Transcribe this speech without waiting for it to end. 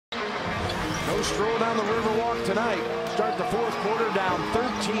slow stroll down the Riverwalk tonight. Start the fourth quarter down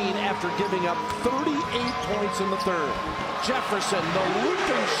 13 after giving up 38 points in the third. Jefferson, the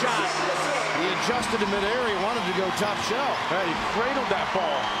looping shot. He adjusted in midair. He wanted to go top shelf. And he cradled that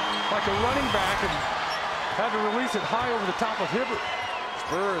ball like a running back and had to release it high over the top of Hibbert.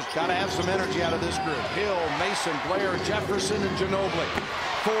 Spurs got to have some energy out of this group. Hill, Mason, Blair, Jefferson, and Ginobili.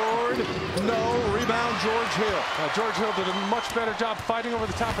 Ford, no. Rebound, George Hill. George Hill did a much better job fighting over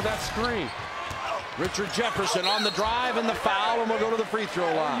the top of that screen. Richard Jefferson on the drive and the foul, and we'll go to the free throw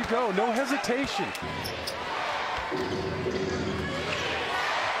line. There you go. No hesitation.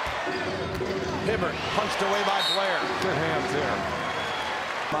 Hibbert punched away by Blair. Good hands there.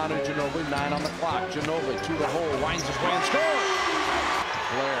 Manu Ginobili, 9 on the clock. Ginobili to the hole, winds his way and scores.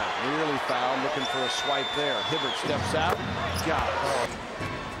 Blair nearly fouled, looking for a swipe there. Hibbert steps out. Got it.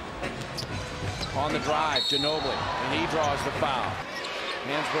 On the drive, Ginobili, and he draws the foul.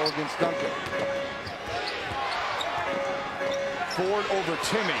 Hansbrough against Duncan. Ford over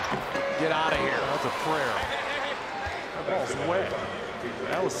Timmy. Get out of here. That's a prayer. That ball's wet.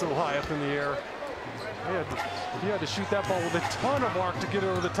 That was so high up in the air. He had to shoot that ball with a ton of arc to get it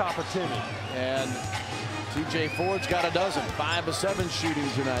over the top of Timmy. And TJ Ford's got a dozen. 5 of 7 shooting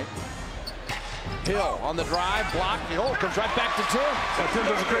tonight. Hill on the drive, blocked. The hole comes right back to Tim. So Tim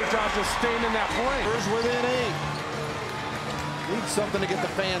does a great job just staying in that play. Spurs within 8. Needs something to get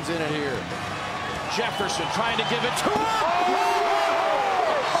the fans in it here. Jefferson trying to give it to him.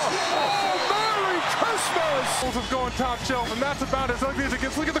 Merry Christmas! Of going top shelf, and that's about as ugly as it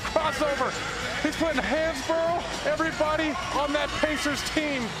gets. Look at the crossover. He's putting Hansbrough. Everybody on that Pacers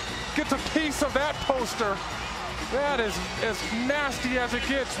team gets a piece of that poster. That is as nasty as it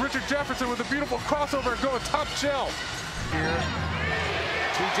gets. Richard Jefferson with a beautiful crossover and going top shelf. Here,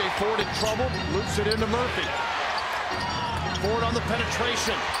 TJ Ford in trouble, loops it into Murphy. Ford on the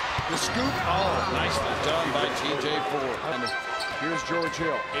penetration. The scoop. Oh, nicely done by TJ Ford. And here's George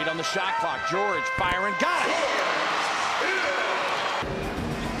Hill. 8 on the shot clock. George firing. Got it!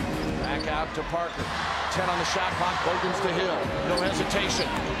 Back out to Parker. 10 on the shot clock. Bogans to Hill. No hesitation.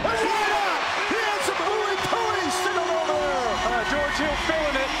 He had some hooey-pooey sitting over there. George Hill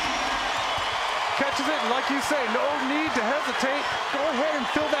filling it. Catches it, and like you say, no need to hesitate. Go ahead and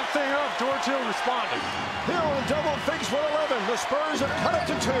fill that thing up. George Hill responding. Hill in double figs for 11. The Spurs have cut it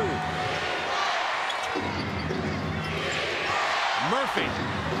to 2. Murphy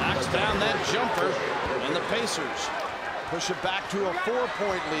knocks down that jumper, and the Pacers push it back to a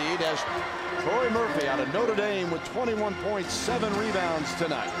 4-point lead as Troy Murphy out of Notre Dame with 21 points, 7 rebounds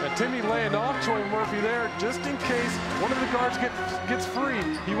tonight. And Timmy laying off Troy Murphy there just in case one of the guards gets free.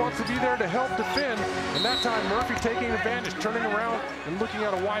 He wants to be there to help defend, and that time Murphy taking advantage, turning around and looking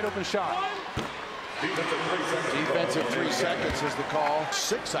at a wide open shot. Defensive 3 seconds is the call.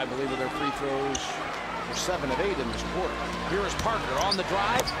 6, I believe, of their free throws. 7 of 8 in this quarter. Here is Parker on the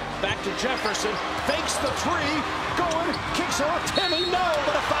drive. Back to Jefferson. Fakes the 3. Going. Kicks off. Timmy. No,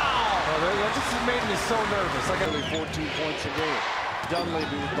 but a foul. Oh, that just made me so nervous. I got 14 points a game.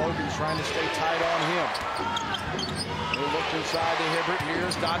 Dunleavy with Bogans trying to stay tight on him. They look inside to Hibbert.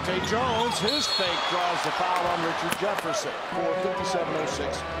 Here's Dahntay Jones. His fake draws the foul on Richard Jefferson.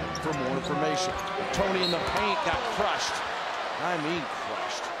 4:57:06 for more information. Tony in the paint got crushed. I mean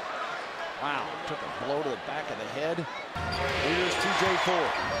crushed. Wow, took a blow to the back of the head. Here's TJ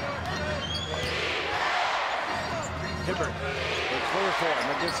Ford. Hibbert, they clear for him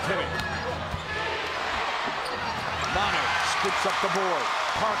against Timmy. Manu scoops up the board.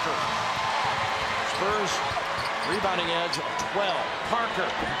 Parker. Spurs rebounding edge of 12. Parker.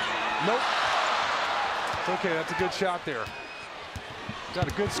 Nope. It's okay, that's a good shot there. Got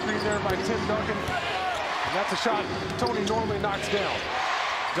a good screen there by Tim Duncan. And that's a shot Tony normally knocks down.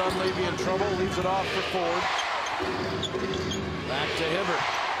 Dunleavy in trouble, leaves it off for Ford. Back to Hibbert.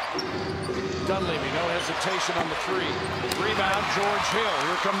 Dunleavy, no hesitation on the 3. Rebound, George Hill.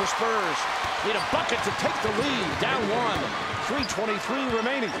 Here come the Spurs. Need a bucket to take the lead. Down 1. 3:23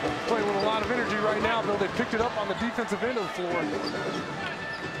 remaining. Playing with a lot of energy right now, though. They picked it up on the defensive end of the floor.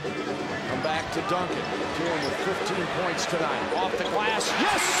 Come back to Duncan. Doing with 15 points tonight. Off the glass.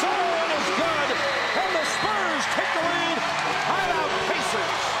 Yes, sir! It is good. And the Spurs take the lead. Timeout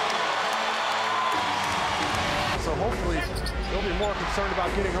Pacers. So hopefully they'll be more concerned about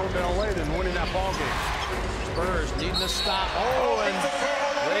getting home to LA than winning that ball game. Spurs needing to stop. Oh, and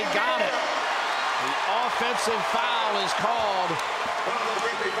they got it. The offensive foul is called.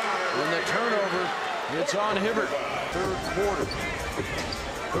 And the turnover, it's on Hibbert. Third quarter.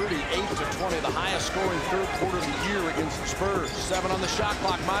 38-20, the highest scoring third quarter of the year against the Spurs. 7 on the shot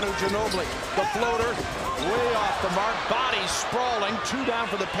clock. Manu Ginobili, the floater, way off the mark. Body sprawling. 2 down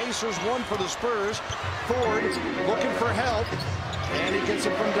for the Pacers, 1 for the Spurs. Ford looking for help, and he gets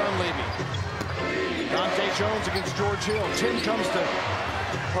it from Dunleavy. Dahntay Jones against George Hill. Tim comes to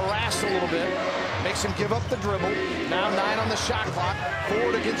harass a little bit, makes him give up the dribble. Now 9 on the shot clock.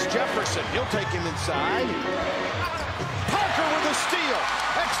 Ford against Jefferson. He'll take him inside. Parker with a steal.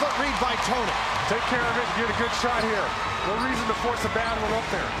 Excellent read by Tony. Take care of it and get a good shot here. No reason to force a bad one up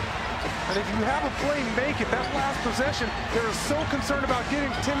there. And if you have a play make it, that last possession, they're so concerned about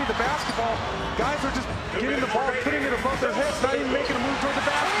getting Timmy the basketball. Guys are just getting the ball, putting it above their heads, not even making a move toward the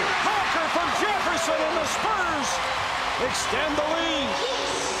basket. Parker from Jefferson, and the Spurs extend the lead.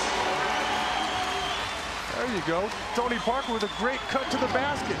 There you go. Tony Parker with a great cut to the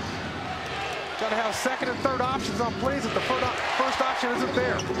basket. Got to have second and third options on plays if the first option isn't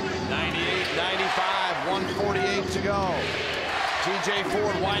there. 98-95, 1:48 to go. TJ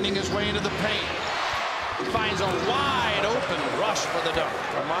Ford winding his way into the paint. Finds a wide open rush for the dunk.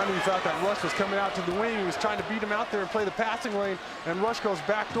 Manu thought that Rush was coming out to the wing. He was trying to beat him out there and play the passing lane, and Rush goes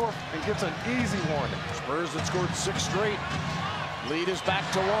backdoor and gets an easy one. Spurs had scored 6 straight. Lead is back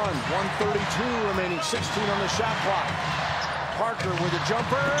to 1. 1:32 remaining, 16 on the shot clock. Parker with a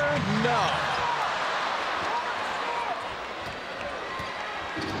jumper. No.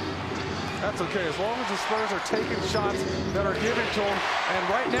 That's okay, as long as the Spurs are taking shots that are given to them. And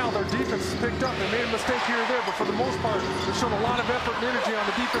right now, their defense is picked up. They made a mistake here or there, but for the most part, they've shown a lot of effort and energy on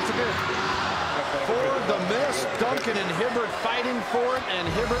the defensive end. For the miss, Duncan and Hibbert fighting for it, and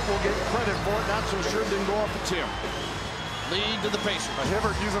Hibbert will get credit for it. Not so sure it didn't go off the Tim. Lead to the Pacers.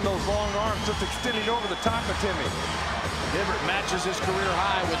 Hibbert using those long arms, just extending over the top of Timmy. Hibbert matches his career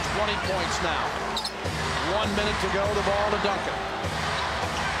high with 20 points now. 1 minute to go, the ball to Duncan.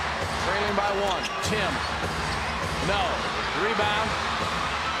 Trailing by 1. Tim. No. Rebound.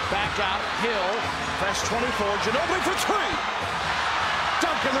 Back out. Hill. Fresh 24. Ginobili for 3.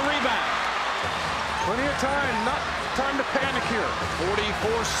 Duncan the rebound. Plenty of time. Not time to panic here.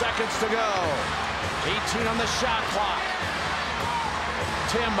 44 seconds to go. 18 on the shot clock.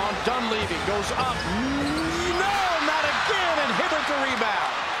 Tim on Dunleavy. Goes up. No, not again. And Hibbert the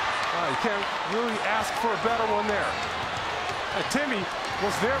rebound. You can't really ask for a better one there. And Timmy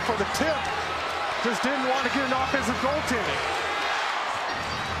was there for the tip. Just didn't want to get an offensive goaltending.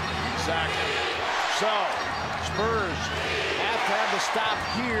 Exactly. So, Spurs have to have the stop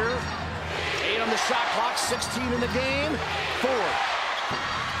here. 8 on the shot clock, 16 in the game. 4.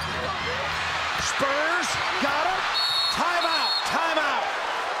 Spurs got it. Timeout, timeout.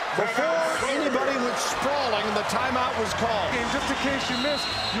 Before anybody went sprawling, the timeout was called. And just in case you missed,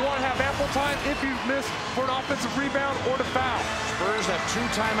 you want to have ample time if you miss for an offensive rebound or to foul. Spurs have 2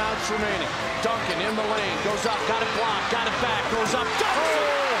 timeouts remaining. Duncan in the lane, goes up, got it blocked, got it back, goes up, dunks it!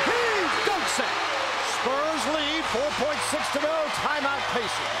 He dunks it! Spurs lead, 4.6 to go, timeout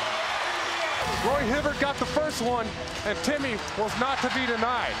Pacers. Roy Hibbert got the first one, and Timmy was not to be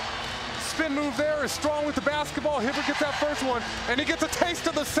denied. Spin move there is strong with the basketball. Hibbert gets that first one, and he gets a taste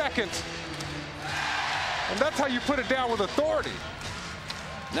of the second. And that's how you put it down with authority.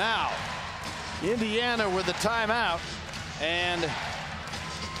 Now, Indiana with the timeout, and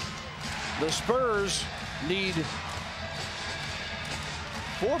the Spurs need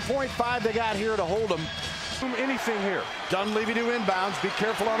 4.5 they got here to hold them. Anything here. Dunleavy to inbounds. Be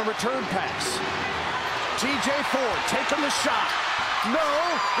careful on a return pass. TJ Ford taking the shot. No.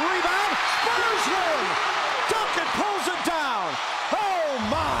 Rebound. Spurs win. Duncan pulls it down. Oh,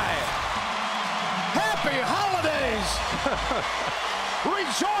 my. Happy holidays.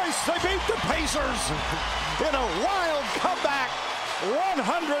 Rejoice. They beat the Pacers in a wild comeback.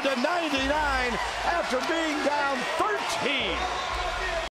 199 after being down 13.